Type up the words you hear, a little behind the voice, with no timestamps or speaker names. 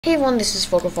Hey everyone, this is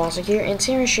Focal Fossil here, and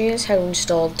today I'm going to show you guys how to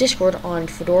install Discord on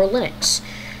Fedora Linux.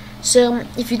 So,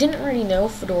 if you didn't already know,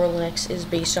 Fedora Linux is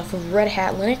based off of Red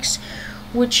Hat Linux,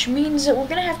 which means that we're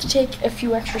going to have to take a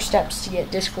few extra steps to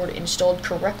get Discord installed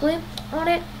correctly on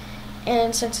it.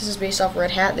 And since this is based off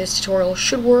Red Hat, this tutorial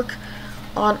should work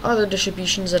on other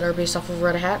distributions that are based off of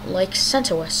Red Hat, like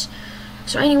CentOS.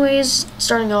 So anyways,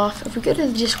 starting off, if we go to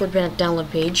the Discord download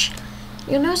page,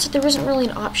 you'll notice that there isn't really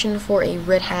an option for a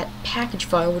Red Hat package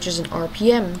file, which is an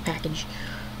RPM package.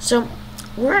 So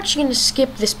we're actually going to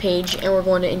skip this page and we're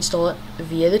going to install it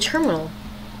via the terminal.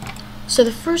 So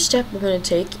the first step we're going to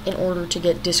take in order to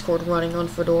get Discord running on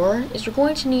Fedora is we're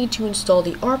going to need to install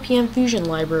the RPM Fusion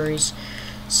libraries.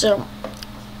 So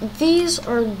this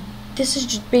is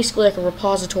just basically like a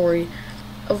repository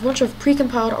of a bunch of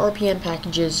precompiled RPM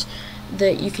packages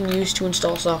that you can use to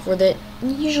install software that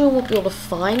you usually won't be able to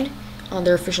find on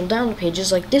their official download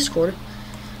pages like Discord.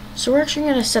 So we're actually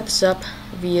going to set this up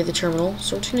via the terminal.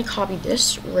 So we're just going to copy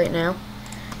this right now,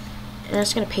 and I'm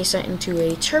just going to paste that into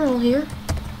a terminal here.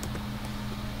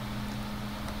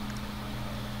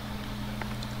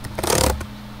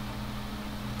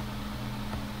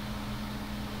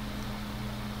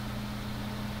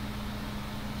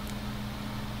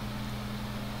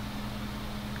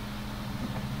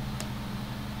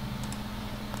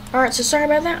 Alright, so sorry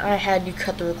about that. I had to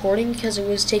cut the recording because it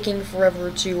was taking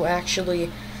forever to actually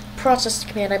process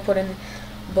the command I put in,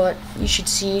 but you should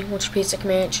see once you paste the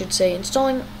command, it should say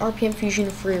installing RPM Fusion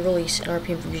free release and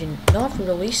RPM Fusion not free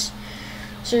release.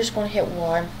 So you're just going to hit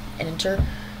Y and enter,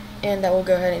 and that will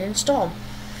go ahead and install.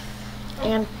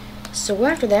 And so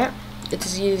after that, it's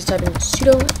as easy as typing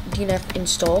sudo dnf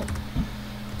install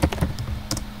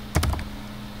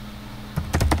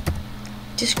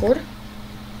Discord,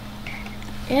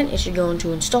 and it should go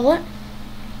into install it.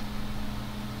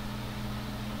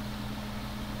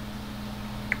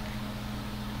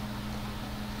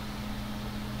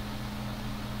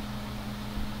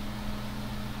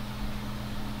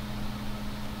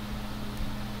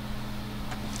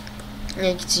 And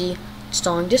you can see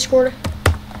installing Discord.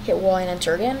 Hit Y and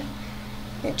enter again.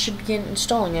 It should begin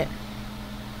installing it.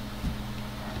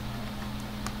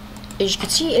 As you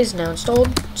can see, it is now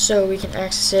installed, so we can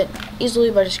access it easily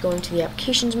by just going to the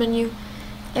applications menu.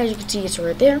 As you can see, it's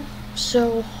right there.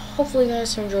 So hopefully you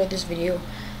guys have enjoyed this video.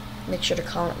 Make sure to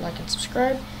comment, like, and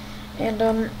subscribe,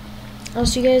 and I'll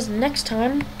see you guys next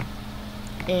time,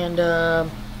 and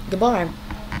goodbye.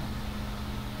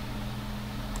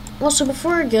 Also,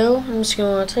 before I go, I'm just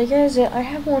going to tell you guys that I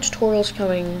have more tutorials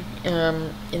coming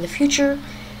in the future.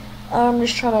 I'm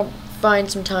just trying to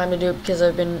find some time to do it because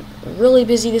I've been really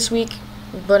busy this week.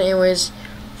 But anyways,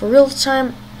 for real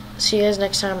time, see you guys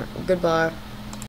next time. Goodbye.